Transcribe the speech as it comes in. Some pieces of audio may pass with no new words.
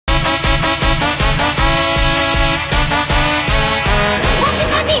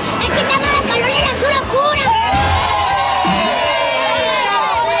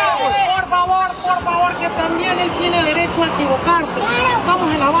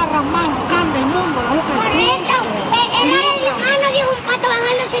más grande del mundo, la boca del Correcto. No dijo un pato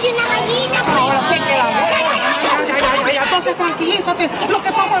bajándose de una gallina, pues. Ahora sí que la entonces tranquilízate. Lo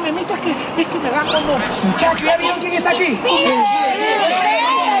que pasa, Memito, es que me da como... Muchachos, ¿ya vieron quién está aquí?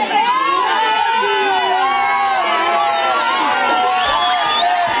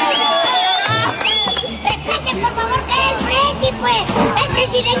 Por favor, que es el Presi, pues. Es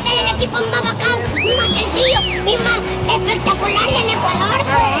presidente del equipo más bacán, más sencillo y más espectacular del Ecuador,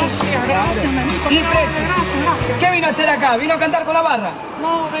 pues. Gracias, Memito. ¿Y Presi? Gracias. ¿Qué vino a hacer acá? ¿Vino a cantar con la barra?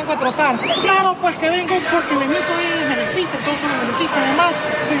 No, vengo a trotar. Claro, pues que vengo porque Memito me necesita, entonces me necesita. Además,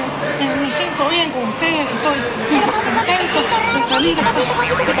 me siento bien con ustedes, estoy contento, feliz.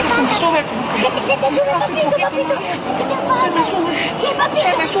 Se me sube. Se te sube, papito, papito. ¿Qué te pasa? Se me sube. ¿Qué, papito?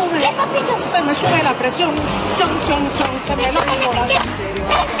 Se me sube. ¿Qué, papito? Se me sube la presión. Se me enoja el corazón. Ya.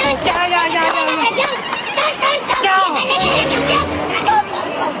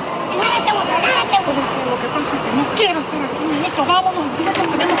 Lo que pasa es que no quiero estar aquí, Memito. Vámonos, nosotros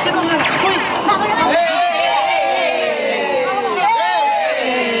tenemos que irnos a la suite. Vámonos a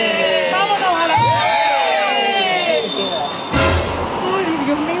la Ay,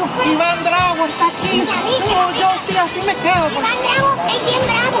 Dios mío, Iván Drago está aquí. No, yo sí, así me quedo. Iván Drago es bien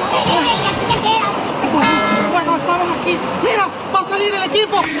bravo. Y aquí te quedas. Bueno, estamos aquí. Mira, va a salir el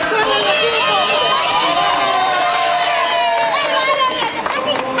equipo. ¡Sale el equipo!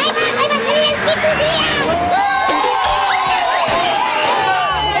 Ahí va a salir el Tito Díaz.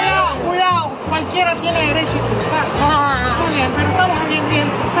 Cuidado, cualquiera tiene derecho a equivocarse. Muy bien, pero estamos bien.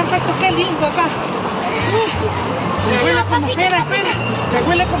 Perfecto, qué lindo acá. Me huele como, espera, me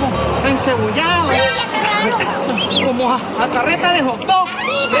huele como encebollado. Como a carreta de hot dog.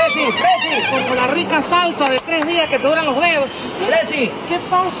 Presi. Como la rica salsa de 3 días que te duran los dedos. Presi, ¿Qué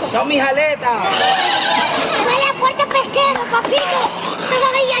pasa? son mis aletas. Huele a puerto pesquero, papito.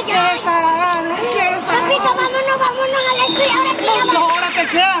 Todavía Qué ya. desagradable, qué desagradable. Papito, vámonos a la escuela. Ahora sí ya No, vamos. ahora te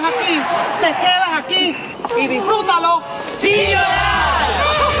quedas aquí y disfrútalo. ¡Sí,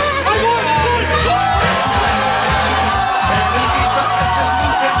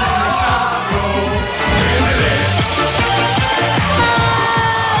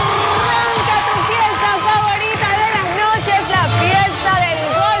 Arranca tu fiesta favorita de las noches, la Fiesta del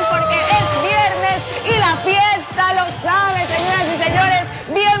Gol, porque es viernes y la fiesta lo sabe, señoras y señores.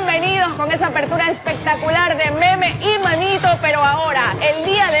 Bienvenidos con esa apertura espectacular de Meme y Manito, pero ahora, el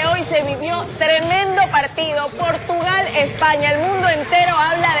día de hoy se vivió tremendo partido. Portugal-España, el mundo entero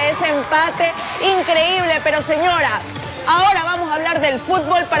habla de ese empate increíble, pero señora, ahora vamos a hablar del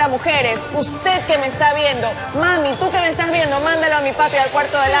fútbol para mujeres. Usted que me está viendo, mami, tú que me estás viendo, mándalo a mi papi al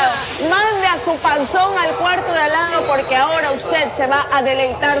cuarto de al lado. Mande a su panzón al cuarto de al lado porque ahora usted se va a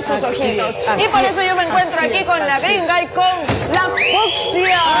deleitar sus ojitos. Y por eso yo me encuentro aquí con la gringa y con la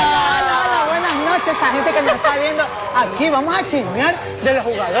fucsia. Hola, buenas noches a gente que nos está viendo. Aquí vamos a chismear de los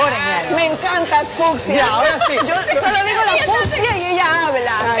jugadores. Me encantas, fucsia. Ya, ahora sí. Yo solo digo la fucsia y ella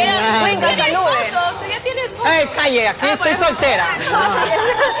habla. Pero, Gringa, salude. Tú ya tienes esposo. Calle, aquí estoy soltera.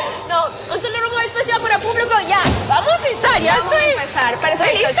 No, un saludo muy especial para el público. Ya, vamos a empezar, ya Vamos a estoy. empezar.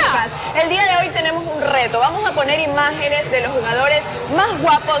 Perfecto, ¿Lista? chicas. El día de hoy tenemos un reto. Vamos a poner imágenes de los jugadores más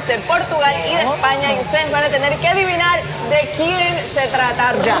guapos de Portugal y de España y ustedes van a tener que adivinar de quién se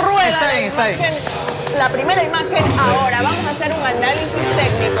trata. Ya, Rueda está la bien, está bien. imagen. La primera imagen ahora. Vamos a hacer un análisis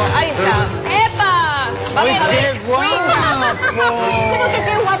técnico. Ahí está. ¡Epa! ¡Ay, Vamos a ver. qué guapo! ¿Cómo que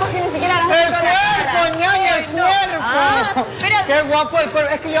qué guapo si ni siquiera las ¡El has visto la cara? cuerpo, ñaña, el cuerpo! pero- ¡Qué guapo el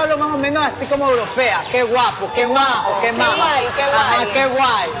cuerpo! Es que yo hablo más o menos así como europea. ¡Qué guapo, qué guapo, qué mal! guay, qué guay. Ajá, qué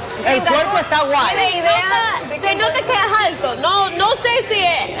guay. El Venga, cuerpo ¿tú está guay. ¿Tienes idea de Se nota que es alto. No sé si...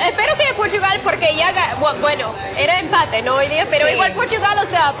 espero que Portugal, porque ya... Bueno, era empate, ¿no? Hoy día, pero Sí. igual Portugal, o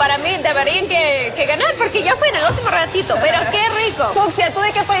sea, para mí deberían que ganar, porque ya fue en el último ratito, pero qué rico. Fucsia, ¿tú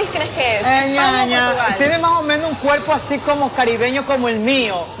de qué país crees que es? ¿España o Ñaña, Portugal? tiene más o menos un cuerpo así como caribeño como el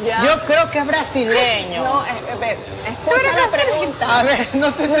mío. Ya. Yo creo que es brasileño. No, escucha la pregunta. A ver,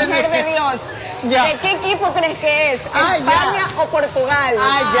 no te entendí. Mujer de Dios, Ya. ¿de qué equipo crees que es? Ah, ya. ¿España o Portugal?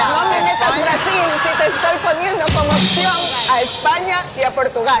 Ah, ya. No me metas España. Brasil si te estoy poniendo como opción a España y a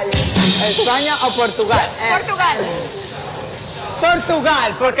Portugal. ¿España o Portugal? Portugal.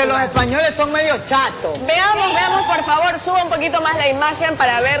 Portugal, porque los españoles son medio chatos. Veamos, por favor, suba un poquito más la imagen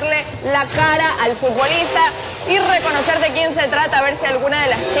para verle la cara al futbolista y reconocer de quién se trata, a ver si alguna de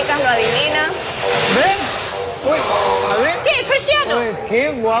las chicas lo adivina. ¿Ven? Uy, a ver. ¿Qué? ¿Cristiano? Uy, qué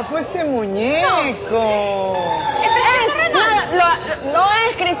guapo ese muñeco. No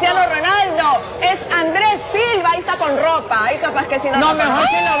es Cristiano Ronaldo, es Andrés Silva, ahí está con ropa, ahí capaz que si no... No, lo mejor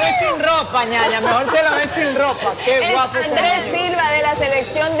conoce. si lo ves sin ropa, ñaña, mejor si lo ves sin ropa. Qué Es guapo ese Andrés muñeco. Silva de la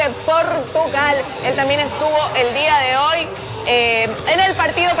selección de Portugal. Él también estuvo el día de hoy en el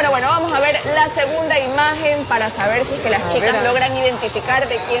partido, pero bueno, vamos a ver la segunda imagen para saber si es que las chicas logran identificar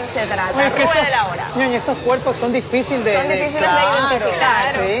de quién se trata. Rueda de la hora. Ñaña, esos cuerpos son difíciles de... Son difíciles de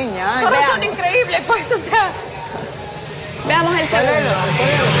identificar. Sí, ñaña. Todos son increíbles, pues, o sea. Veamos el segundo.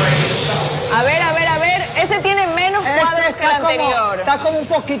 A ver. Ese tiene menos cuadros que el anterior. Está como un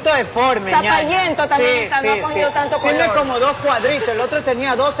poquito deforme. Zapallento también está, no ha cogido tanto color. Tiene como 2 cuadritos, el otro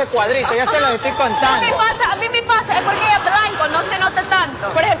tenía 12 cuadritos, ya se los estoy contando. ¿Qué pasa? A mí me pasa, es porque ella es blanco, no se nota tanto.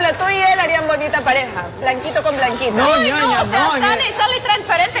 Por ejemplo, tú y él harían bonita pareja, blanquito con blanquito. No, Ay, ñaña, o sea, no. sale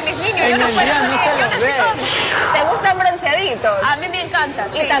transparente, mis niños. Yo no En puedo realidad no salir, se yo los ve. necesito. ¿Te gustan bronceaditos? A mí me encanta.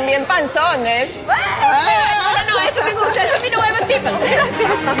 Y también panzones. No, eso me gusta, ese es mi nuevo tipo.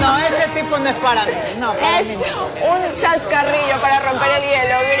 No, ese tipo no es para mí. No, para Es mí no. un chascarrillo para romper el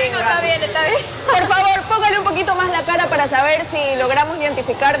hielo, No, gringa. está bien, está bien. Por favor, póngale un poquito más la cara para saber si logramos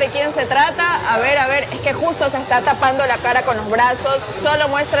identificar de quién se trata. A ver, es que justo se está tapando la cara con los brazos, solo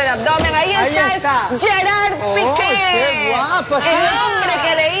muestra el abdomen. Ahí está. Es Gerard Piqué. Qué guapo. El hombre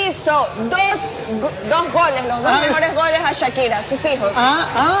que le hizo dos goles, los dos mejores goles a Shakira, sus hijos.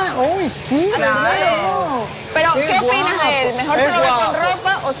 Uy, sí. Claro. Pero, ¿qué opinas guapo. de él? ¿Mejor Es se lo ve guapo. con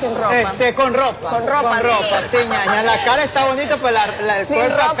ropa o sin ropa? Con ropa. Con ropa, sí, ñaña. La cara está bonita, pero el Sin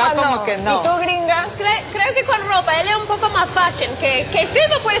cuerpo ropa acá como no. que no. ¿Y tú, gringa? Creo que con ropa, él es un poco más fashion, que sí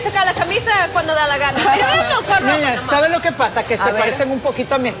me puede sacar la camisa cuando da la gana. Pero él no, con ropa Niña, nomás. ¿sabes lo que pasa? Que se ver. parecen un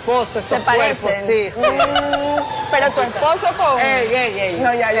poquito a mi esposo, esos ¿Se cuerpos. parecen? Sí. Pero tu esposo con... Ey.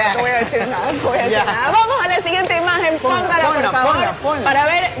 No, ya, no voy a decir nada, no voy a decir Ya. nada. Vamos a la siguiente imagen, póngala por favor, ponla. para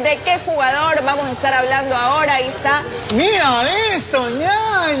ver de qué jugador vamos a estar hablando ahora. Ahí está. Mira eso,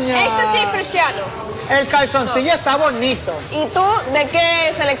 ñaña. Este sí es cristiano. El calzoncillo está bonito. ¿Y tú de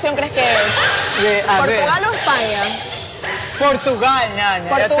qué selección crees que es? A ver. ¿Portugal o España? Portugal, ñaña.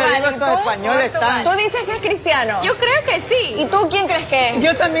 Portugal, Ya te digo, ¿y esos tú? españoles están... Tú dices que es cristiano. Yo creo que sí. ¿Y tú quién crees que es?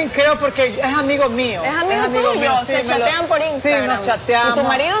 Yo también creo porque es amigo mío. Es amigo tuyo, mío, sí, se me lo- chatean por Instagram. Sí, nos chateamos. ¿Y tu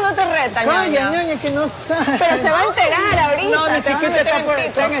marido no te reta, Calla, ñaña? ñaña, que no sabe. Pero se va a enterar ahorita. No, mi te vas a chiquita meter está, en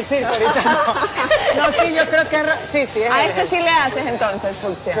está en el pito. circo ahorita. No, sí, yo creo que es... Sí, es A él. este sí le haces entonces,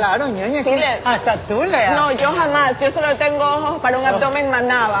 Fucsia. Claro, ñaña. Sí que- le- Hasta tú le haces. No, yo jamás. Yo solo tengo ojos para un abdomen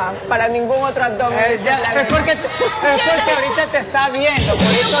manaba, para ningún otro abdomen. Es porque ahorita te está viendo, por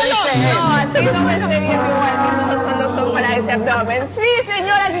eso dices eso. No, así no me esté viendo igual. Mis ojos solo son para ese abdomen. Sí,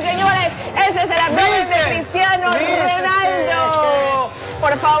 señoras y señores, ese es el abdomen de ¿Viste? Cristiano ¿Viste? Ronaldo.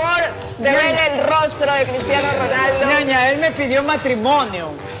 Por favor, devele el rostro de Cristiano Ronaldo. Ñaña, él me pidió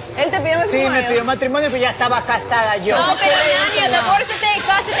matrimonio. Él te pidió Sí, matrimonio. me pidió matrimonio, pero ya estaba casada yo. No, pero Nania, divórciate y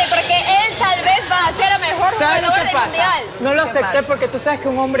cásate porque él tal vez va a ser el mejor ¿Sabes lo jugador que del pasa? mundial. No lo ¿Qué acepté pasa? porque tú sabes que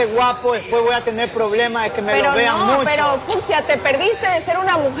un hombre guapo después voy a tener problemas de que me Pero lo vean no, mucho. pero Fucsia, te perdiste de ser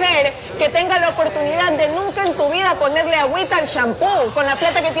una mujer que tenga la oportunidad de nunca en tu vida ponerle agüita al shampoo con la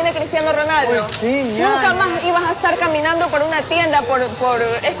plata que tiene Cristiano Ronaldo. Pues sí, ñaña. Nunca más ibas a estar caminando por una tienda, por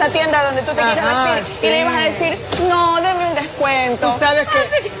esta tienda donde tú te quieres Ajá, vestir sí. y le ibas a decir, no, deme un descuento. Tú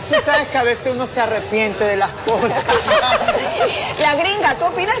sabes que a veces uno se arrepiente de las cosas. La gringa, ¿tú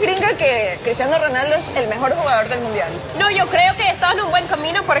opinas, gringa, que Cristiano Ronaldo es el mejor jugador del mundial? No, yo creo que está en un buen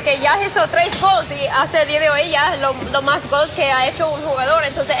camino porque ya hizo 3 gols y hasta el día de hoy ya lo más gols que ha hecho un jugador.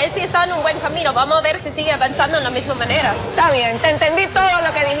 Entonces él sí está en un buen camino. Vamos a ver si sigue avanzando en la misma manera. Está bien, te entendí todo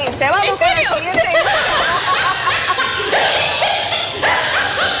lo que dijiste. Vamos ¿En con la serio? siguiente imagen.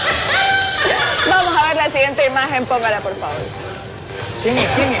 Vamos a ver la siguiente imagen, póngala por favor. ¿Quién es?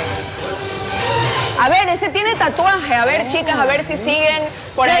 A ver, ese tiene tatuaje. A ver, chicas, a ver si siguen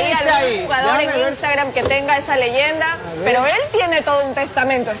por ¿Qué ahí dice algún ahí? jugador Déjame en ver. Instagram que tenga esa leyenda. Pero él tiene todo un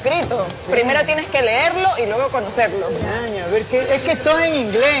testamento escrito. Primero tienes que leerlo y luego conocerlo. Ñaña, a ver, es que todo en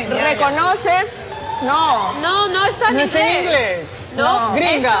inglés. ñaña. ¿Reconoces? No. No está en ¿No está en inglés? No,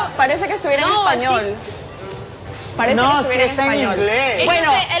 Gringa. Parece que estuviera No, en español. Parece que No, sí estuviera en está en español. inglés.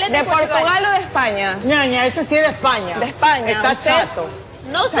 Bueno, Él es ¿de de Portugal. Portugal o de España? Ñaña, ese sí es de España. De España, Está ¿usted? chato.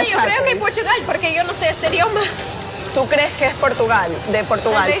 No sé, yo Está creo chato. que Portugal porque yo no sé este idioma. ¿Tú crees que es Portugal? De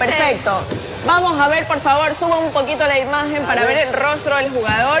Portugal, Tal vez perfecto. Vamos a ver, por favor, suba un poquito la imagen para ver el rostro del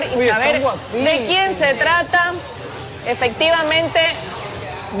jugador y Uy, está saber guapísimo. de quién se trata. Efectivamente,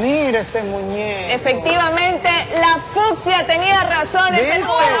 Mira ese muñeco. efectivamente, la Fucsia tenía razón, es el ¿Viste?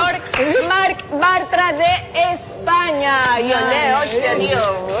 jugador Marc Bartra de España. Yo le, hostia, tío,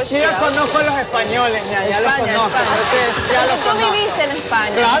 Yo hostia. ya conozco a los españoles, ñaña, ya los España, conozco. España. Entonces, ya los Tú conozco. viviste en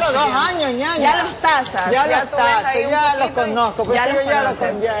España. Claro, 2 años, ñaña. Ya los tasas. Ya los tú ves ahí tasas, un ya los poquito y conozco. Pues yo ya los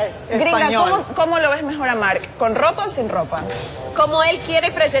conoces. ya Gringa, español. ¿cómo lo ves mejor a Marc? ¿Con ropa o sin ropa? Como él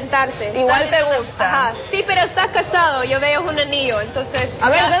quiere presentarse. Igual Está te en una- gusta. Ajá. Sí, pero está casado. Yo veo un anillo, entonces. A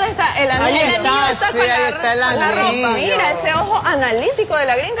ver, ya- ¿dónde está está el anillo. Ahí está, sí, ahí está el la ropa. anillo. Mira, ese ojo analítico de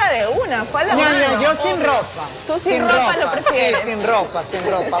la gringa de una. Fue a la mano. Yo sin ropa. Tú sin ropa lo prefieres. Sí, sin ropa, sin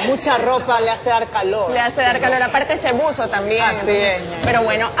ropa. Mucha ropa le hace dar calor. Le hace dar calor. Aparte ese buzo también. Así es, ñaña. Pero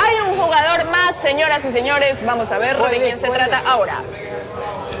bueno, hay un jugador más, señoras y señores. Vamos a ver de quién se trata ahora.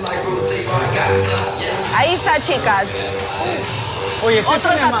 Ahí está, chicas. Oye, este Otro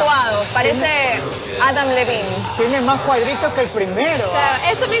tiene más- tatuado. Parece Adam Levine. Tiene más cuadritos que el primero. O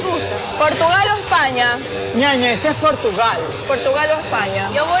sea, eso me gusta. ¿Portugal o España? Ñaña, ese es Portugal. ¿Portugal o España?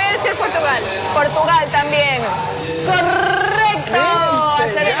 Yo voy a decir Portugal. Portugal también. ¡Correcto!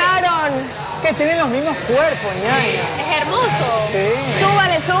 Viste, ¡Acertaron! Que tienen los mismos cuerpos, ñaña. Es hermoso. Sí.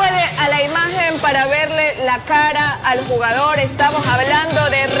 Súbale a la imagen para verle la cara al jugador. Estamos hablando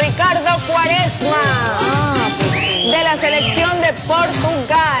de Ricardo Quaresma. De la selección de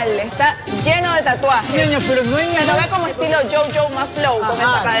Portugal. Está lleno de tatuajes. Ñaña, pero no hay Se lo ve como estilo Jojo más flow con esa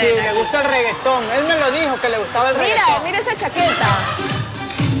Ajá, sí, cadena. le gusta el reggaetón. Él me lo dijo que le gustaba el Mira, reggaetón. mira esa chaqueta.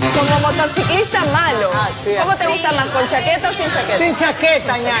 Como motociclista malo. Así, ¿Cómo te así. gusta más, con chaqueta o sin chaqueta? Sin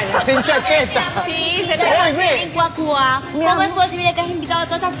chaqueta, ñaña, sin chaqueta. Sí, se ve. Ay, ve. En Cuacúa, ¿cómo es posible que has invitado a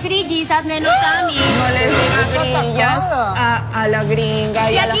todas esas grillizas menos a mí? No le Esa digas grillas tapada. a la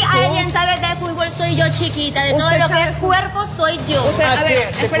gringa y Si a la aquí alguien sabe de fútbol, soy yo, chiquita. De todo Usted lo que sabe- es cuerpo, soy yo. Usted, a Así ver,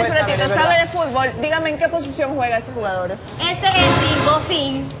 es, sí espérese puede un ratito, saber, es ¿sabe de verdad. fútbol? Dígame en qué posición juega ese jugador. Ese es 5,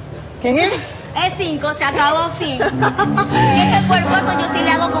 fin. ¿Quién es? Es 5, se acabó, fin. Y ese cuerpo, eso yo sí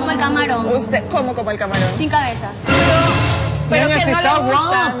le hago como el camarón. Usted, ¿cómo como el camarón? Sin cabeza. Pero Ñaña, que si no le está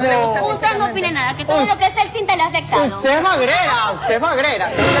gusta, no le gusta guapo. Usted no opine nada, que todo lo que es el tinte le ha afectado. Usted es magrera, usted es magrera.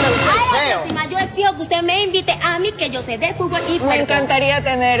 Que a usted le gusta Ay, el la feo. próxima, yo exijo que usted me invite a mí, que yo sé de fútbol y Me cuerpo. encantaría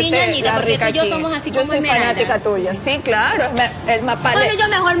tenerte, Sí, ñañita, la porque rica tú y yo aquí. somos así Yo como soy esmeraldas. fanática tuya. Sí, claro, el mapale. Bueno, yo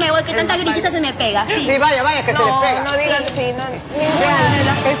mejor me voy, que tanta El grillita se me pega. Sí. Sí, vaya, vaya, que se le No, pega. no digas así, no, ninguna de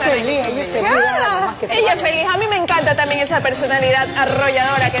las Es feliz, ella es feliz. además que se Ella vaya. es feliz. A mí me encanta también esa personalidad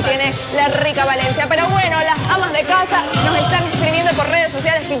arrolladora que tiene la rica Valencia. Pero bueno, las amas de casa nos están escribiendo por redes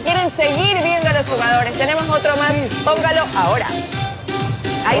sociales que quieren seguir viendo a los jugadores. Tenemos otro más. Póngalo ahora.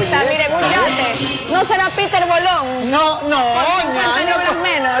 Ahí Oye, está, miren, un yate. No será Peter Bolón. No, no, Con 50 ñaña, libras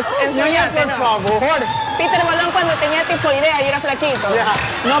menos en su ñaña, yate, por no. favor. Peter Bolón cuando tenía tifoidea y era flaquito. Ya.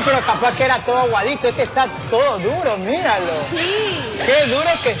 No, pero capaz que era todo aguadito. Este está todo duro, míralo. Sí. Qué duro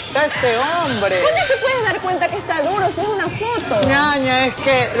que está este hombre. ¿Cómo te puedes dar cuenta que está duro si es una foto? Ñaña, es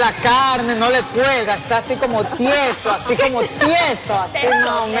que la carne no le cuelga, está así como tieso, así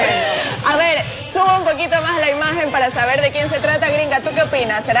más o menos. A ver, suba un poquito más la imagen para saber de quién se trata, gringa. ¿Tú qué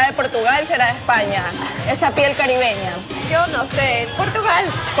opinas? ¿Será de Portugal? ¿Será de España? Esa piel caribeña. Yo no sé. Portugal.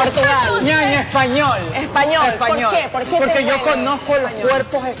 Portugal. Ñaña, español. Español. ¿Por qué? ¿Por qué te Porque yo mueve conozco los español?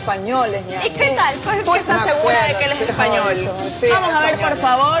 cuerpos españoles, ñaña. ¿Y qué tal? ¿Tú estás Me segura de acuerdo, que él es sí, español? sí, Vamos a ver, español. por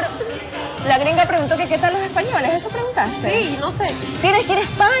favor. La gringa preguntó que qué tal los españoles. ¿Eso preguntaste? Sí, no sé. Tienes que ir a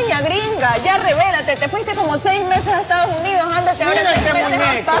España, gringa. Ya revélate. Te fuiste como 6 meses a Estados Unidos. Ándate ahora Mira 6 ese meses a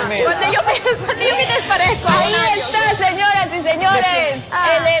muñeco, España. mira. Cuando yo me desparezco. Ahí está, señoras y señores. Ah.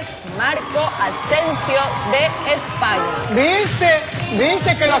 Él es Marco Asensio de España. ¿Viste?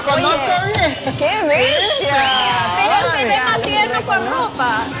 ¿Viste que lo conozco bien? ¡Qué bestia! Pero se ve Ay, más tierno con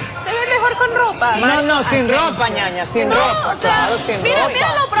ropa. Se ve mejor con ropa. No, no, sin ropa, ñaña, sin No, ropa, o sea, claro, sin mira, ropa.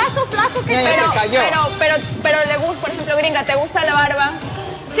 mira los brazos flacos que Ñaña, tiene. se cayó. Pero le gusta, por ejemplo, gringa, ¿te gusta la barba?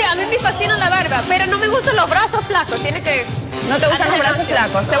 Sí, a mí me fascina la barba, pero no me gustan los brazos flacos. Tiene que... ¿No te gustan los brazos Alternancia.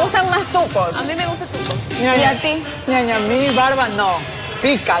 flacos? ¿Te gustan más tucos? A mí me gusta tuco. ¿Y a ti? Ñaña, mi barba no.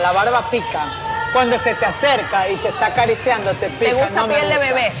 Pica, la barba pica. Cuando se te acerca y te está acariciando, te pica. ¿Te gusta no me piel de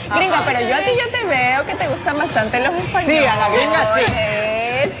gusta. bebé? Ajá. Gringa, pero yo a ti ya te veo que te gustan bastante los españoles. Sí, a la gringa sí.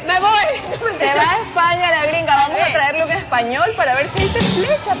 Me voy. Se va a España la gringa. Vamos a traerle un español para ver si él te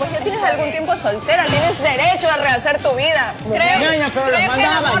flecha. Pues ya tienes algún tiempo soltera. Tienes derecho a rehacer tu vida. Creo- Ñaña, pero los creo que mandan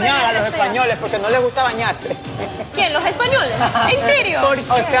a el amor bañar a debe los ser. españoles porque no les gusta bañarse. ¿Quién? ¿Los españoles? ¿En serio?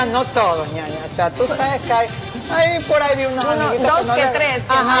 O sea, no todos, ñaña. O sea, tú sabes que hay por ahí vi unos Uno, amiguitos dos que les- tres,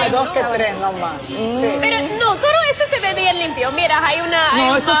 que Ajá, no, dos ¿no? que tres nomás. Sí. Pero no, todo eso se ve bien limpio. Mira, hay una... hay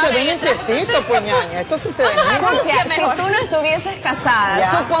No, un esto se bar ve ahí atrás. limpiecito, pues, ñaña. Esto sí se ve Vamos a limpio. Rusia Si mejor. tú no estuvieses casada, Ya.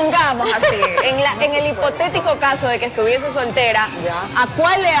 supongamos así, en el hipotético caso de que estuvieses soltera, Ya. ¿a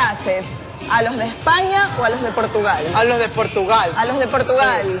cuál le haces? ¿A los de España o a los de Portugal? A los de Portugal. A los de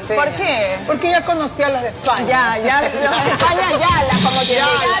Portugal. Sí, sí. ¿Por qué? Porque ya conocí a los de España. Ya, los de España ya, como que Ya,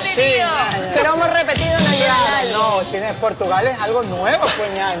 diga. sí, vivido. Pero hemos repetido en el Claro, no, tiene Portugal es algo nuevo,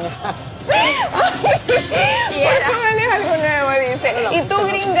 pues, ñaña. Portugal es algo nuevo, dice. ¿Y tú,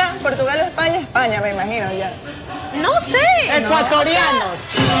 gringa? ¿Portugal o España? España, me imagino ya. No sé. Ecuatorianos.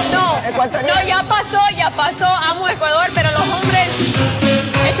 No, Ecuatoriano. no, ya pasó. Amo Ecuador, pero los hombres...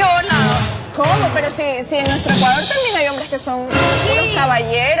 Hecho si en nuestro Ecuador también hay hombres que son unos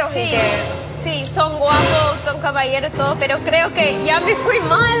caballeros y que... Sí, son guapos, son caballeros, todo, pero creo que ya me fui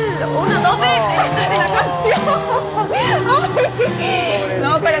mal 1 o 2 veces en la canción.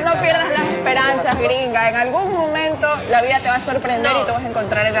 No, pero no pierdas las esperanzas, gringa. En algún momento la vida te va a sorprender y tú vas a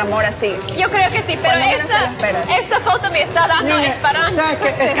encontrar el amor así. Yo creo que sí, pero esta foto me está dando esperanza. ¿Sabes qué?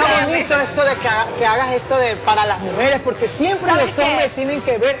 Está bonito esto de que hagas esto para las mujeres, porque siempre los hombres tienen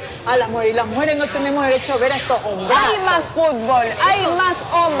que ver a las mujeres y las mujeres no tenemos derecho a ver a estos hombres. Hay más fútbol, hay más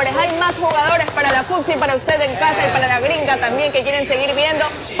hombres, hay más jugadores para la futsi, para usted en casa y para la gringa también que quieren seguir viendo.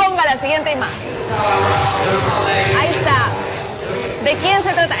 Ponga la siguiente imagen. Ahí está. ¿De quién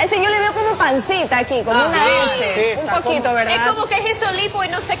se trata? Ese yo le veo como pancita aquí, como una S. Un poquito, como, ¿verdad? Es como que hizo lipo y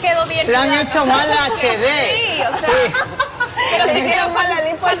no se quedó bien. Le han hecho mal la HD. Sí, o sea. Pero Le si hicieron mal la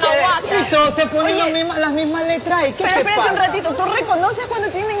lipo HD. Y todos se ponen las mismas letras. ¿Y qué Pero te espérate pasa? un ratito, ¿tú reconoces cuando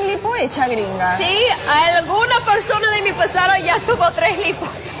tienen lipo hecha, gringa? Sí, alguna persona de mi pasado ya tuvo 3 lipos.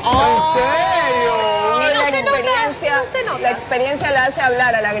 Oh, ¿En serio? y no la se nota, experiencia, no se nota. la experiencia la hace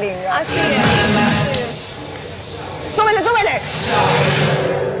hablar a la gringa. Así es. ¡Súbele, súbele!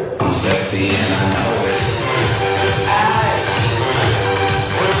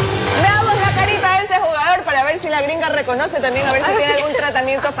 Veamos la carita de ese jugador para ver si la gringa reconoce también, a ver si tiene algún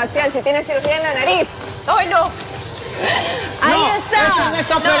tratamiento facial, si tiene cirugía en la nariz. ¡Ay, no! Ahí No, está. eso no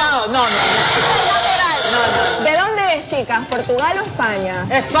está operado. No. ¿De dónde es, chicas? ¿Portugal o España?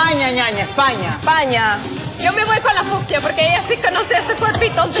 España, ñaña, España. España. Yo me voy con la fucsia porque ella sí conoce este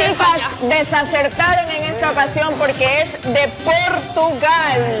cuerpito de Chicas, España. desacertaron en esta ocasión porque es de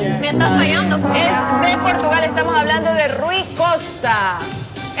Portugal. Me está fallando. Es de Portugal, estamos hablando de Rui Costa.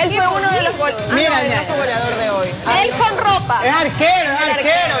 Él fue uno de los goleadores. Mira, no fue goleador de hoy. Él con ropa. Es arquero,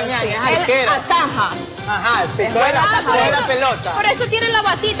 ñaña, sí. es arquero. Él ataja. Ajá, sí, Es coge buena la atajadora. pelota. Por eso tiene la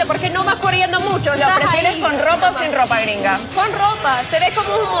batita, porque no va corriendo mucho. ¿Lo Estás prefieres ahí. con ropa o sin ropa, gringa? Con ropa. Se ve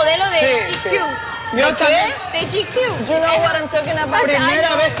como un modelo de Sí, GQ. sí. Yo también. De GQ. You know what I'm talking about?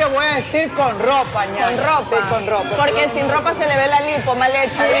 Primera vez que voy a decir con ropa, ñaña. Con ropa. Sí, con ropa. Porque sin ropa se le ve la lipo mal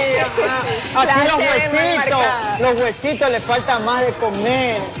hecha. La Aquí los HD mal huesitos, marcada. los huesitos le falta más de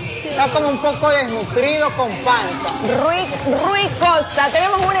comer. Está como un poco desnutrido con panza. Rui Costa.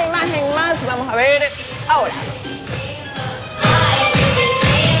 Tenemos una imagen más. Vamos a ver ahora.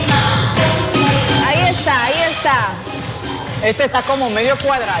 Ahí está. Este está como medio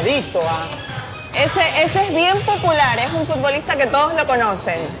cuadradito, ¿ah? Ese es bien popular, es un futbolista que todos lo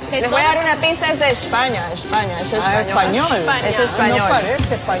conocen. Les voy a dar una pista, es de España, es español. Español. España. Es español. No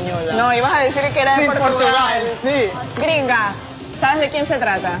parece española. No, ibas a decir que era de Sí, Portugal. sí. Gringa, ¿sabes de quién se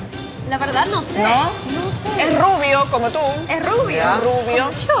trata? La verdad no sé. ¿No? No sé. Es rubio, como tú. Es rubio. Es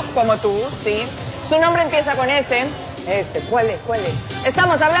rubio, como tú, sí. Su nombre empieza con S. Ese, ¿cuál es?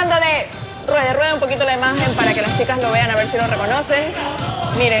 Estamos hablando de... Rueda un poquito la imagen para que las chicas lo vean, a ver si lo reconocen.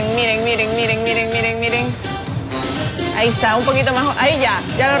 Miren. Ahí está, un poquito más... Ahí ya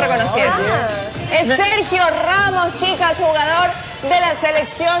lo reconocieron. Es Sergio Ramos, chicas, jugador de la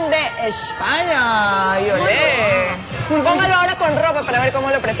selección de España. Y olé. Póngalo ahora con ropa para ver cómo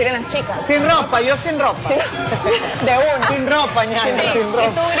lo prefieren las chicas. Sin ropa, yo sin ropa. De una. Sin ropa, ñaña, sin ¿Y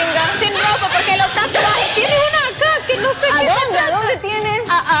ropa. tú, gringa? Sin ropa, porque los tatuajes. Tiene una acá que no sé ¿A qué dónde? tatuaje. ¿A dónde tiene?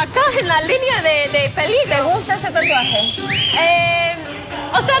 Acá en la línea de peligro. ¿Te gusta ese tatuaje?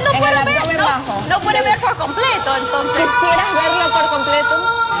 O sea, no En puede el ver, abdomen bajo. no puede ver por completo, entonces. ¿Quisieras verlo por completo?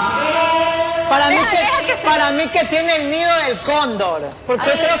 Para mí que tiene el nido del cóndor. Porque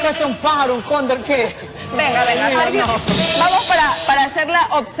yo creo que es un pájaro, un cóndor que... Venga, Sergio. No. Vamos para hacerla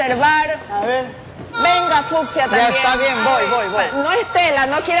observar. A ver. Venga, fucsia también. Ya está bien, voy. No es tela,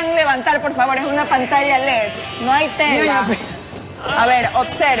 no quieran levantar, por favor, es una pantalla LED. No hay tela. A ver,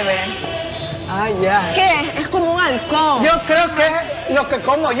 observe. Ah, ya. ¿Qué es? Es como un halcón. Yo creo que es lo que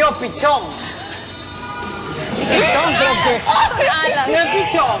como yo, pichón. Pichón, creo que. ¿No es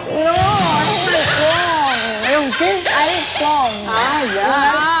pichón? No, es un halcón. ¿Es un qué? Halcón. Ah, ya.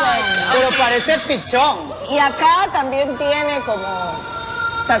 Pero parece pichón. Y acá también tiene como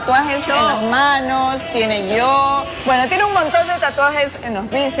tatuajes en las manos, tiene yo. Bueno, tiene un montón de tatuajes en los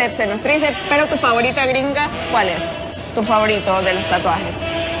bíceps, en los tríceps, pero tu favorita, gringa, ¿cuál es? Tu favorito de los tatuajes.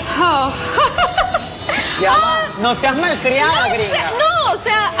 Oh. Ya va. No seas malcriada, gringa. No, o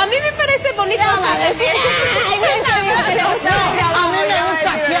sea, a mí me parece bonito. A mí me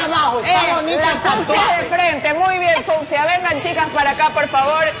gusta aquí abajo, está bonita La el fucsia tatuaje. de frente, muy bien, fucsia. Vengan, chicas, para acá, por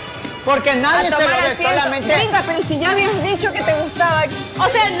favor. Porque nadie A se lo tomar ve, asiento. solamente... Gringa, pero si ya habías dicho que te gustaba. O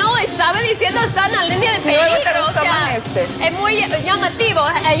sea, no, estaba diciendo está en la línea de peligro. Luego te gustó o sea, más este. es muy llamativo,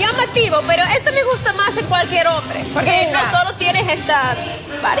 pero este me gusta más en cualquier hombre. Porque Gringa. no solo tienes esta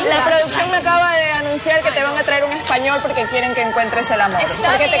varita. La producción me acaba de anunciar anunciar que te van a traer un español porque quieren que encuentres el amor.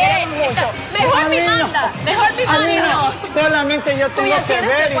 Porque te queremos mucho. Mejor mi manda. Mejor mi A mí manda. no, solamente yo Tú tengo ya que tienes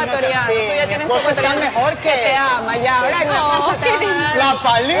ver tu y no ecuatoriano. sí, Tú ya mi tienes tu esposo está ecuatoriano. mejor que te ama ya. Ahora en la casa te ama. la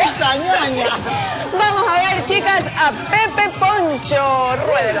paliza, ñaña. Vamos a ver, chicas, a Pepe Poncho.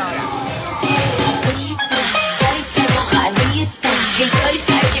 Ruédelo ahora.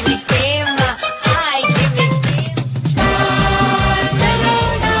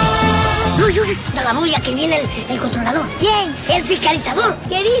 Uy, uy, de la bulla que viene el controlador. ¿Quién? El fiscalizador.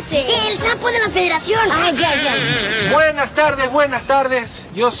 ¿Qué dice? El sapo de la federación. Ay, ya. Buenas tardes.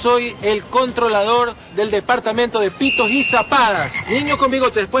 Yo soy el controlador del departamento de pitos y zapadas. Niño con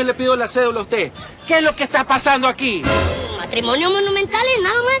bigote, después le pido la cédula a usted. ¿Qué es lo que está pasando aquí? Matrimonio monumentales,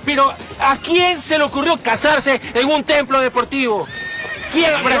 nada más. Pero, ¿a quién se le ocurrió casarse en un templo deportivo?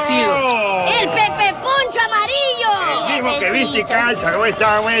 ¿Quién habrá sido? El Pepe Poncho amarillo. El mismo que viste calza, no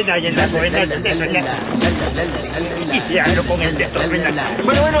estaba buena y en la buena y se habló con el de estos.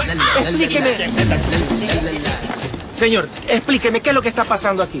 Bueno, explíqueme. Señor, explíqueme qué es lo que está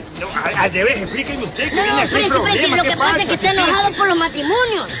pasando aquí. No, al revés, explíqueme usted que No, viene a hacer presi, problemas. lo que pasa es que está enojado por los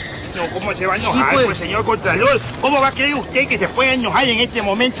matrimonios. No, ¿cómo se va a enojar, pues. pues, señor Contralor? ¿Cómo va a creer usted que se puede enojar en este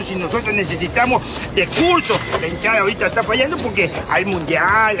momento si nosotros necesitamos recursos? La hinchada ahorita está fallando porque hay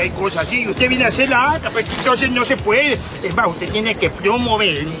mundial, hay cosas así. Y usted viene a hacer la acta, pues entonces no se puede. Es más, usted tiene que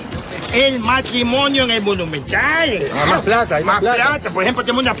promover el matrimonio en el Monumental. Más plata, hay más plata. Por ejemplo,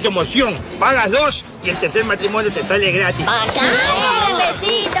 tenemos una promoción. Pagas 2 y el tercer matrimonio te sale gratis. ¡Bacán!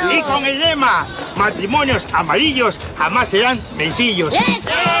 ¡Besito! Y con el lema, matrimonios amarillos jamás serán vencidos.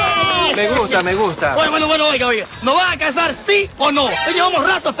 Me gusta. Bueno, oiga. ¿Nos van a casar sí o no? Ya llevamos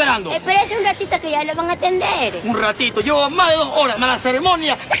rato esperando. Espérese un ratito que ya lo van a atender. Un ratito, llevo más de 2 horas, más la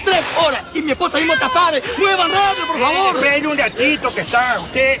ceremonia, 3 horas. Y mi esposa mismo tapada. Muevan rápido, por favor. Espere un ratito que está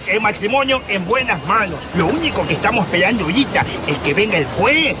usted el matrimonio en buenas manos. Lo único que estamos esperando ahorita es que venga el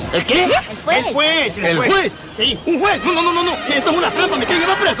juez. ¿El qué? El juez. El juez. Sí. ¿Un juez? No. Esto es una trampa, me quieren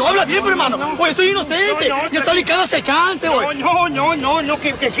llevar preso. Habla bien, hermano. Oye, soy inocente. Yo estoy ligado a ese chance, güey. No,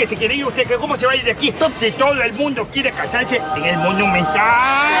 que se quiere ir usted, que cómo se va a ir de aquí si todo el mundo quiere casarse en el Monumental.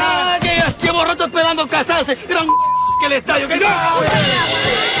 Ah, que llevo rato esperando casarse. Gran que el estadio. Que no.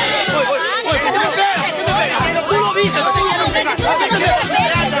 Oye, ¿qué me pega? Tú lo viste, no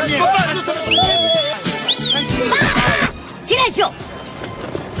 ¡Silencio!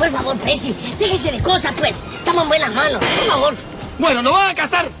 Por favor, Presi, déjese de cosas, pues. Estamos en buenas manos, por favor. Bueno, ¿nos van a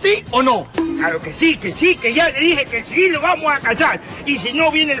casar sí o no? Claro que sí, que ya le dije que sí lo vamos a casar. Y si no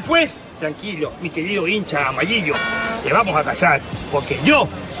viene el juez, tranquilo, mi querido hincha amarillo, le vamos a casar, porque yo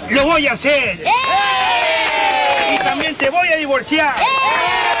lo voy a hacer. Y también te voy a divorciar.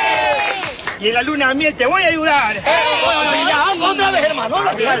 Y en la luna de miel te voy a ayudar. Ya, otra vez, hermano.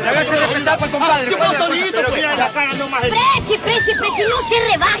 Hágase respetar por el compadre. ¿Qué pasó, Pero mira la cara nomás. Presi, no se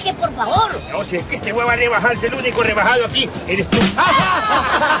rebaje, por favor. No sé, que este huevo va a rebajarse, el único rebajado aquí eres tú.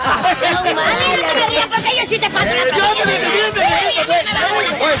 No mames, porque yo sí te paso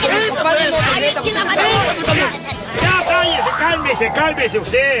Ya, cálmese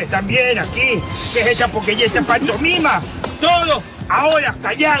usted también aquí. ¿Qué es esta porquería, esta pantomima? Todos ahora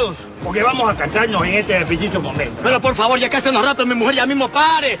callados, porque vamos a casarnos en este preciso momento. Pero por favor, ya casi unos ratos mi mujer ya mismo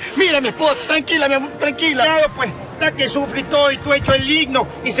pare. Mira, mi esposa, tranquila, mi amor, tranquila. Claro, pues, la que sufre y todo y tú hecho el ligno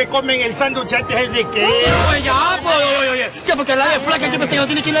y se comen el sándwich antes de que... Oye, ya, pues, oye. Ya, porque la de flaca yo pensé que no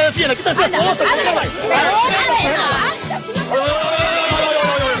tiene quien la defienda. ¿Qué tal? Por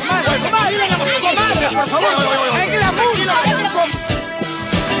favor,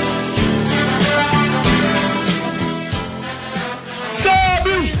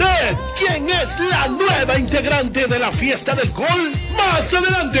 ¿Sabe usted quién es la nueva integrante de la Fiesta del Gol? Más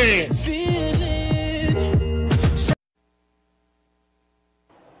adelante.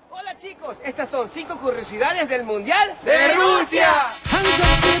 Hola chicos, estas son 5 curiosidades del Mundial ¡de Rusia!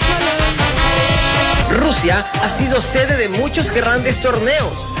 Rusia ha sido sede de muchos grandes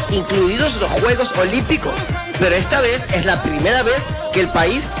torneos, incluidos los Juegos Olímpicos, pero esta vez es la primera vez que el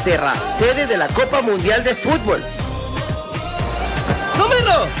país será sede de la Copa Mundial de Fútbol.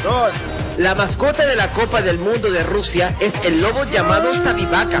 ¡Número 2! La mascota de la Copa del Mundo de Rusia es el lobo llamado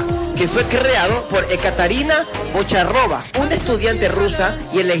Sabibaka, que fue creado por Ekaterina Bocharova, una estudiante rusa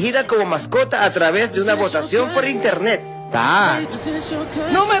y elegida como mascota a través de una votación por internet.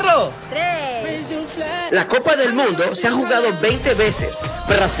 Número 3. La Copa del Mundo se ha jugado 20 veces.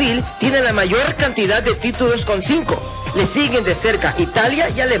 Brasil tiene la mayor cantidad de títulos con 5. Le siguen de cerca Italia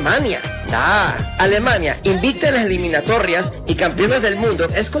y Alemania. está. Alemania, invicta en las eliminatorias y campeona del mundo,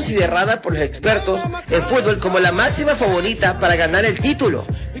 es considerada por los expertos en fútbol como la máxima favorita para ganar el título.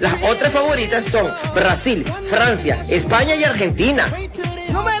 Las otras favoritas son Brasil, Francia, España y Argentina.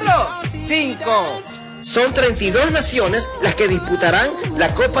 Número 5. Son 32 naciones las que disputarán la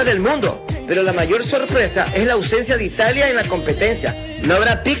Copa del Mundo, pero la mayor sorpresa es la ausencia de Italia en la competencia. No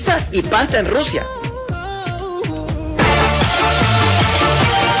habrá pizza y pasta en Rusia.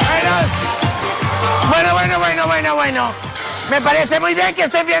 Bueno. Me parece muy bien que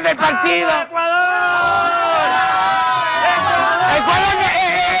estén viendo el partido.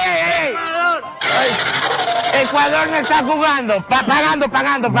 Ecuador no está jugando.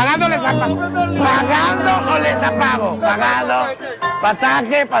 Pagando les apago. Pagando o les apago. Pagando.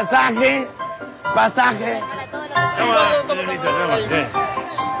 Pasaje.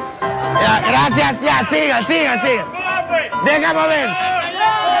 Ya, gracias, ya, sigan. Déjame ver.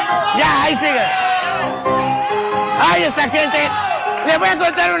 Ya, ahí sigue. Ay, esta gente. Les voy a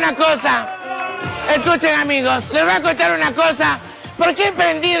contar una cosa. Escuchen, amigos, les voy a contar una cosa. ¿Por qué he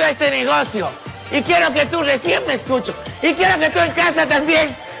emprendido este negocio? Y quiero que tú recién me escucho. Y quiero que tú en casa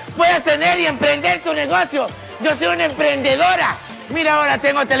también puedas tener y emprender tu negocio. Yo soy una emprendedora. Mira, ahora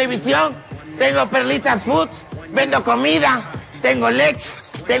tengo televisión, tengo Perlitas Foods, vendo comida, tengo leche,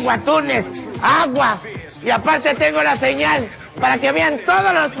 tengo atunes, agua. Y aparte tengo la señal para que vean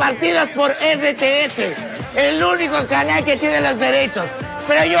todos los partidos por RTS. El único canal que tiene los derechos.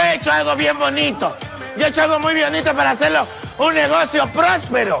 Pero yo he hecho algo bien bonito. Yo he hecho algo muy bonito para hacerlo un negocio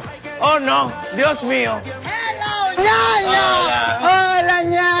próspero. Oh, no, Dios mío. ¡Ñaña! Hola,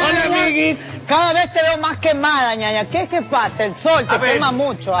 ñaña. Hola, amiguis. Cada vez te veo más quemada, ñaña. ¿Qué pasa? El sol te quema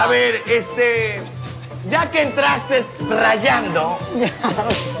mucho. A ver, ya que entraste rayando,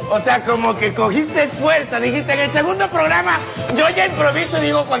 o sea, como que cogiste fuerza, dijiste en el segundo programa, yo ya improviso y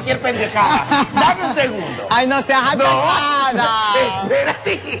digo cualquier pendejada. Dame un segundo. Ay, no seas atascada.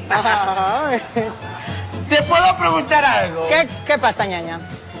 Espérate. ¿Te puedo preguntar algo? ¿Qué pasa, ñaña?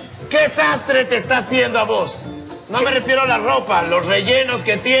 ¿Qué sastre te está haciendo a vos? No me refiero a la ropa, los rellenos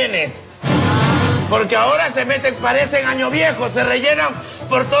que tienes. Porque ahora se meten, parecen año viejo, se rellenan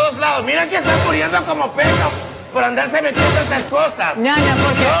por todos lados. Miren que están muriendo como perros por andarse metiendo esas cosas. Ñaña,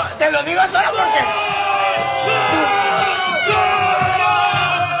 ¿por qué? No, te lo digo solo porque...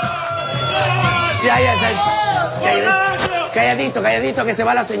 Ya, calladito, que se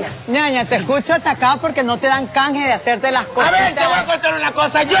va la señal. Ñaña, te escucho atacada porque no te dan canje de hacerte las cosas. A ver, te voy a contar una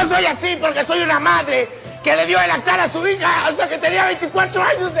cosa. Yo soy así porque soy una madre que le dio de lactar a su hija, o sea, que tenía 24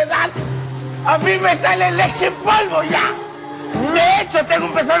 años de edad. A mí me sale leche en polvo ya. De hecho, tengo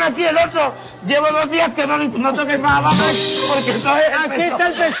un pezón aquí, el otro. Llevo 2 días que no toques más abajo porque estoy Aquí está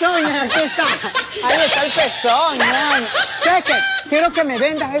el pezón, ñaña, aquí está. Ahí está el pezón, ñaña. ¿Sabes qué? Quiero que me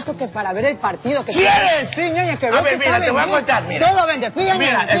vendas eso que para ver el partido. Que ¿Quieres? Sí, ñaña, que a ver, mira, te voy a contar, mira. Todo vende, pilla,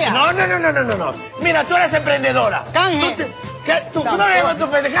 mira, ñaña, no. Mira, tú eres emprendedora. Canje. Tú no me llevas tu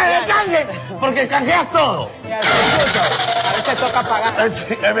pendejada de canje porque canjeas todo. Ya, te escucho. A veces toca pagar.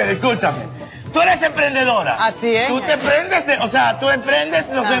 A ver, escúchame. Tú eres emprendedora. Así es. Tú te emprendes, tú emprendes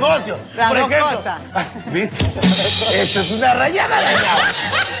los negocios. Las por dos ejemplo, cosas. ¿Viste? Esto es una rayada.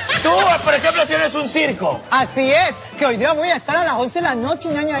 Tú, por ejemplo, tienes un circo. Así es, que hoy día voy a estar a las 11 de la noche,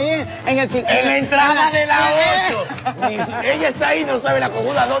 ñaña, ahí en el... En la entrada de la 8. Ella está ahí, no sabe la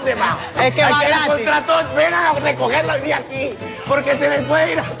cojuda dónde va. Es que va gratis. Contrató, ven a recogerlo hoy día aquí, porque se les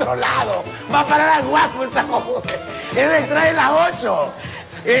puede ir a otro lado. Va a parar al guaspo esta cojuda. En la entrada de la 8.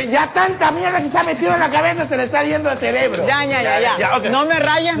 Ya tanta mierda que se ha metido en la cabeza se le está yendo el cerebro. Ya. Okay. No me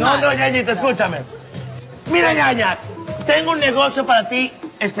rayes más. No, ñañita, escúchame. Mira, ñaña, tengo un negocio para ti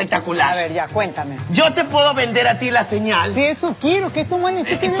espectacular. A ver, ya, cuéntame. Yo te puedo vender a ti la señal. Sí, eso quiero, que esto bueno.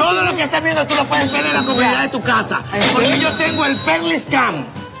 Todo lo que estás viendo tú lo puedes ver en la comunidad de tu casa. Porque yo tengo el Perliscam.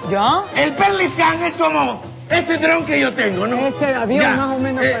 ¿Ya? El Perliscam es como ese dron que yo tengo, ¿no? Ese avión más o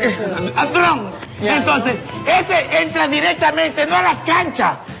menos parecido. Dron. Entonces, ese entra directamente, no a las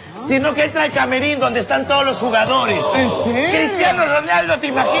canchas, sino que entra al camerín donde están todos los jugadores. ¿En serio? Cristiano Ronaldo, ¿te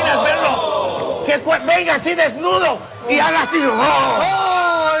imaginas verlo? Que venga así desnudo y haga así.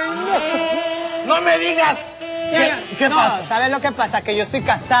 No me digas. ¿Qué pasa? ¿Sabes lo que pasa? Que yo soy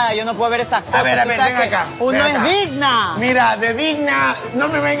casada, yo no puedo ver esas cosas. A ver, ven acá. Uno es digna. Mira, de digna, no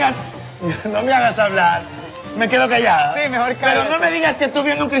me vengas, no me hagas hablar. Me quedo callada. Sí, mejor Pero cállate. no me digas que tú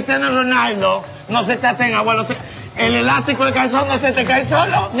viendo un Cristiano Ronaldo no se te hacen agua. El elástico del calzón no se te cae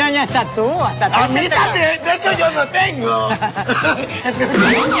solo. Ñaña, hasta tú. A mí también. De hecho, yo no tengo.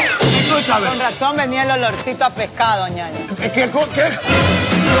 Escúchame. Con razón venía el olorcito a pescado, ñaña. ¿Qué? Yo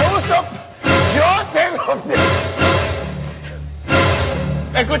uso... Yo tengo...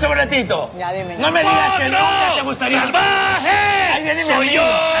 escúchame un ratito. Ya, dime. No me digas que nunca te gustaría. ¡Salvaje! Ahí viene mi ¡Soy amigo. yo!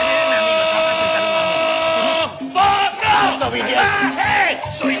 ¡Potro! ¡Salvaje!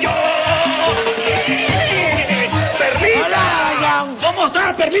 ¡Soy yo! ¡Perlita! Hola, ¿Cómo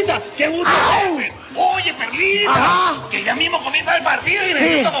estás, Perlita? ¡Qué gusto! Oye, Perlita, Ajá. que ya mismo comienza el partido y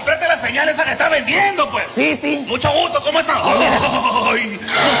necesito comprarte la señal esa que está vendiendo, pues. Sí, sí. Mucho gusto, ¿cómo estás? ¡Ay,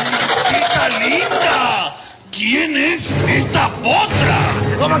 mamacita linda! ¿Quién es esta potra?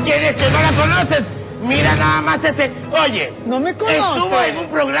 ¿Cómo quieres que no la conoces? Mira nada más ese. Oye, no me conoce. Estuvo en un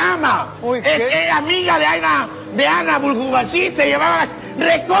programa. Uy, es amiga de Ana Bulgubashi. Se llamaba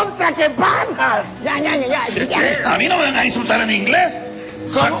recontra que panas. Ya. A mí no me van a insultar en inglés.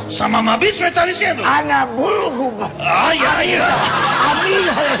 ¿Cómo? ¿Samamabis me está diciendo? Ana Bulgubashi. Ay.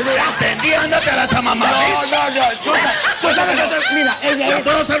 Amiga Te entendí, ándate a la Samamabis. No. Tú sabes otra. Mira, ella ¿La es.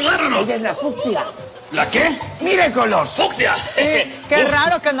 puedo saludar o no? Ella es la fucsia. ¿La qué? Mira el color. ¡Fucsia! Qué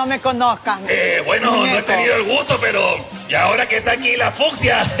raro que no me conozcan. Bueno, no he tenido el gusto, pero y ahora que está aquí la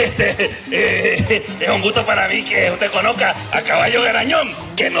fucsia, es un gusto para mí que usted conozca a Caballo Garañón,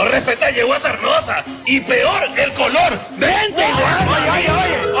 que no respeta a yegua sarnosa. Y peor, el color. ¡Vente!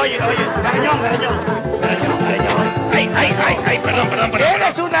 Oye, Garañón. Ay, perdón.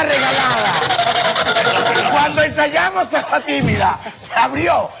 Eres una regalada. Cuando ensayamos estaba tímida. Se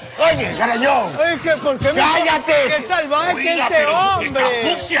abrió. Oye, Garañón. Oye, ¿por qué me... ¡Cállate! ¡Qué salvaje que Oiga, este pero hombre! esta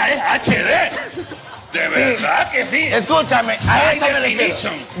fucsia es HD. De verdad que sí. Escúchame, a High eso me refiero.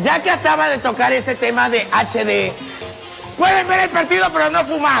 definition. Ya que acaba de tocar ese tema de HD, pueden ver el partido pero no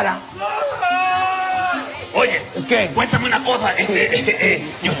fumara. Oye, ¿Es qué? cuéntame una cosa.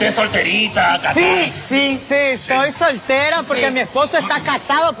 ¿Y usted es solterita, casada? Sí, soy soltera porque mi esposo está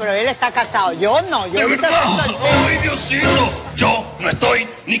casado, pero él está casado. Yo no, yo ¿De ahorita verdad? soy soltera. ¡Ay, Diosito! Yo no estoy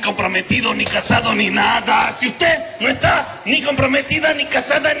ni comprometido, ni casado, ni nada. Si usted no está ni comprometida, ni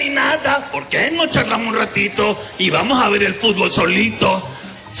casada, ni nada, ¿por qué no charlamos un ratito y vamos a ver el fútbol solito?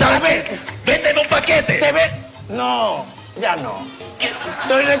 ¿Sabes qué? Véndeme un paquete. ¿Te ve? No, ya no.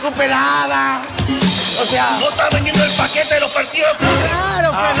 Estoy recuperada. O sea... ¿No está vendiendo el paquete de los partidos?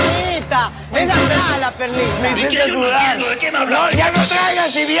 Claro, Perlita. Esa es la Perlita. Me ¿Y hiciste qué yo no dudar. entiendo? ¿De qué me hablas? No, ya no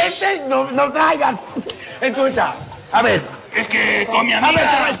traigas, si vienes, no traigas. Escucha, a ver. Es que con mi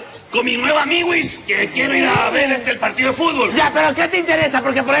amiga, con mi nueva amiguis, que quiero ir a ver el partido de fútbol. Ya, pero ¿qué te interesa?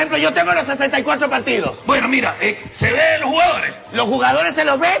 Porque, por ejemplo, yo tengo los 64 partidos. Bueno, mira, ¿se ven los jugadores? ¿Los jugadores se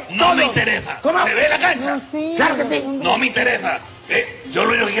los ven? No todos. me interesa. ¿Cómo? ¿Se ve la cancha? Sí. Claro que sí. No me interesa. Yo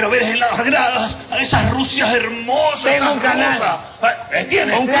lo único que quiero ver es en las gradas a esas Rusias hermosas. Tengo esas un canal. rusas.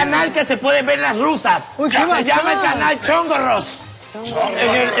 ¿Tienes? Un canal que se puede ver las rusas. Uy, Que qué se bacán. llama el canal Chongorros.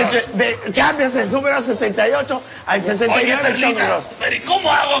 De Champions, el número 68 al Oye, 69 Perlita, Chongorros. pero ¿y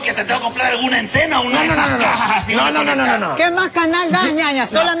cómo hago que te tengo que comprar alguna antena o una de esas cajas así donde conectar? No. ¿Qué más canal das, ñaña?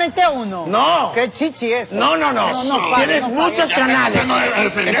 ¿Solamente uno? No. ¿Qué chichi es? No. Tienes muchos Ya canales. empezando a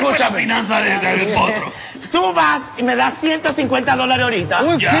defender pues, la Escúchame. finanza del potro. Tú vas y me das $150 ahorita.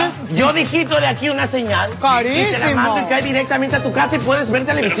 Uy, Ya. Yo digito de aquí una señal. Carísimo. Y te la mando y cae directamente a tu casa y puedes ver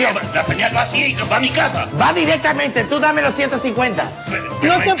Pero televisión. que la señal va así y va a mi casa. Va directamente, tú dame los 150. Pero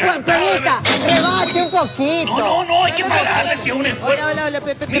No me te puedes, encanta. Perlita, rebate un poquito. No, hay que pagarle si es un esfuerzo. Hola,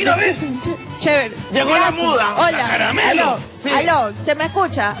 Pepe. Mira, ve. Chévere. Llegó la muda. La Hola. caramelo. Aló, ¿se me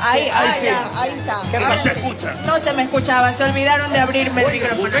escucha? Ahí está. No se escucha. No se me escuchaba, se olvidaron de abrirme el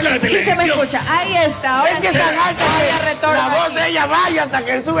micrófono. usted la de Sí se me televisión. escucha, ahí está. Ahora Es que sí. es tan alta Ahora que retorno la voz aquí. de ella vaya hasta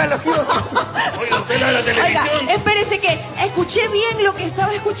que sube los oídos. Oiga, usted la de la Oiga, televisión. espérese que escuché bien lo que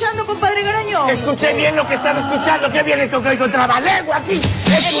estaba escuchando, compadre Garañón. Escuché bien lo que estaba escuchando. ¿Qué vienes con contrabalengua aquí?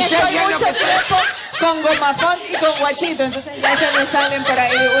 Es que Escuché estoy bien lo mucho que tiempo con gomafón y con guachito, entonces ya se me salen por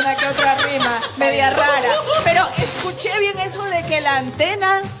ahí una que otra rima media rara. Pero escuché bien eso de que la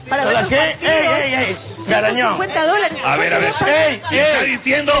antena para ver los ¿Qué? partidos, Garañón. $150. A ver. Le está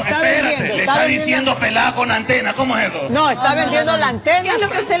diciendo, espérate, le está diciendo pelada con antena. ¿Cómo es eso? No, está vendiendo la antena. ¿Qué es lo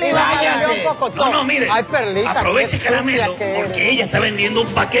que usted le iba a Vaya, dar? un poco todo. No, mire, Ay, Perlita, aproveche qué caramelo, sucia que porque eres. ella está vendiendo un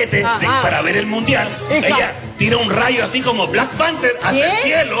paquete para ver el mundial. ¿Y Ella tira un rayo así como Black Panther hacia el ¿Qué?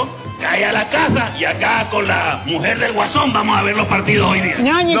 cielo, cae a la casa y acá con la mujer del guasón vamos a ver los partidos hoy día.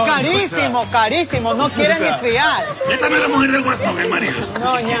 Ñañi, carísimo, no quieren ni fiar. Métame a la mujer del guasón, el marido.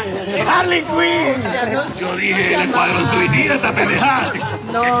 No, Ñañi. Harley Quinn. Yo dije, el escuadrón suicida está pendejada.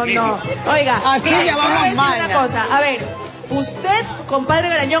 No. Oiga, Así mire, ya le voy a vamos decir mal, una ya. cosa. A ver, usted, compadre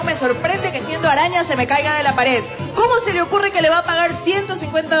Garañón, me sorprende que siendo araña se me caiga de la pared. ¿Cómo se le ocurre que le va a pagar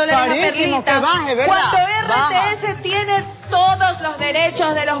 $150 a Carísimo, Perlita? que baje, ¿verdad? Cuando Baja. RTS tiene todos los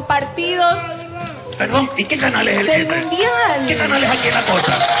derechos de los partidos Perdón, ¿y qué canal es el del Mundial. ¿Qué canal es aquí en la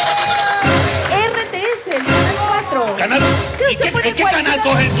costa? RTS, el canal 4. ¿Canal? ¿Qué ¿Y usted pone qué cualquiera canal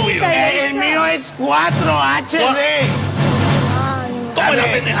coge 4 HD. ¿Cómo es la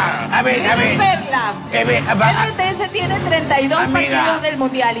pendejada? A ver. RTS tiene 32 partidos del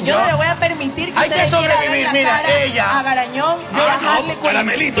Mundial y yo no le voy a permitir que hay usted que le quiera ver sobrevivir, la mira, cara ella. a Garañón y bajarle cuello.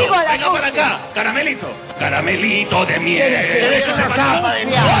 Caramelito, Digo, a la venga para Rusia. acá. Caramelito. Caramelito de miel. Eres una zapa de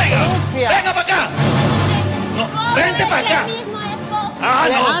miel. Oiga, venga para acá. No, vente para acá. Ah,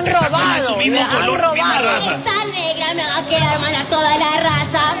 Le no, han esa cosa robado, es tu mismo le han color, tu misma robado. raza. Esta negra me va a quedar mal a toda la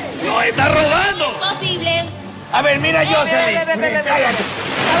raza. No, está robando. Imposible. A ver, mira, Jocelyn.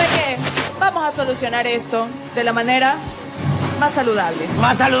 ¿Sabe qué? Vamos a solucionar esto de la manera más saludable.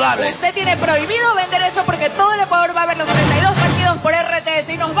 Más saludable. Usted tiene prohibido vender eso porque todo el Ecuador va a ver los 32 partidos por RTS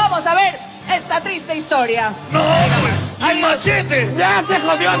y nos vamos a ver esta triste historia. No, pues, el machete. Ya se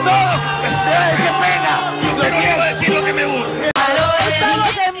jodió todo. Ay, qué pena. Pero le iba a decir lo que me gusta. Estamos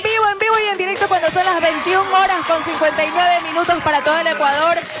en vivo y en directo cuando son las 21 horas con 59 minutos para todo el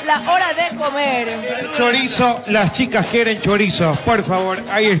Ecuador, la hora de comer. Chorizo, las chicas quieren chorizo, por favor,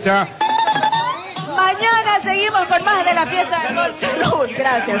 ahí está. Mañana seguimos con más de la Fiesta del Gol. Salud,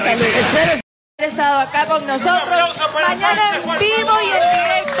 gracias, salud. Han estado acá con nosotros. Mañana en vivo y en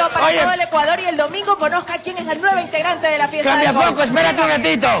directo para todo el Ecuador y el domingo conozca quién es la nueva integrante de la Fiesta del Gol. Cambia foco, espérate un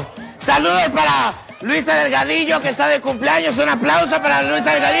ratito. Saludos para Luisa Delgadillo, que está de cumpleaños. Un aplauso para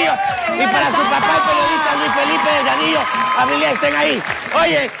Luisa Delgadillo. Y para su papá, el periodista Luis Felipe Delgadillo. Familia, estén ahí.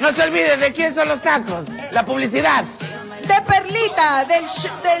 Oye, no se olviden de quién son los tacos. La publicidad. De Perlita, del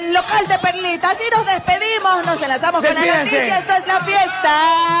local de Perlita. Así nos despedimos, nos enlazamos con la noticia. Esta es la Fiesta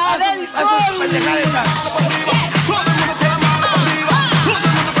del Gol.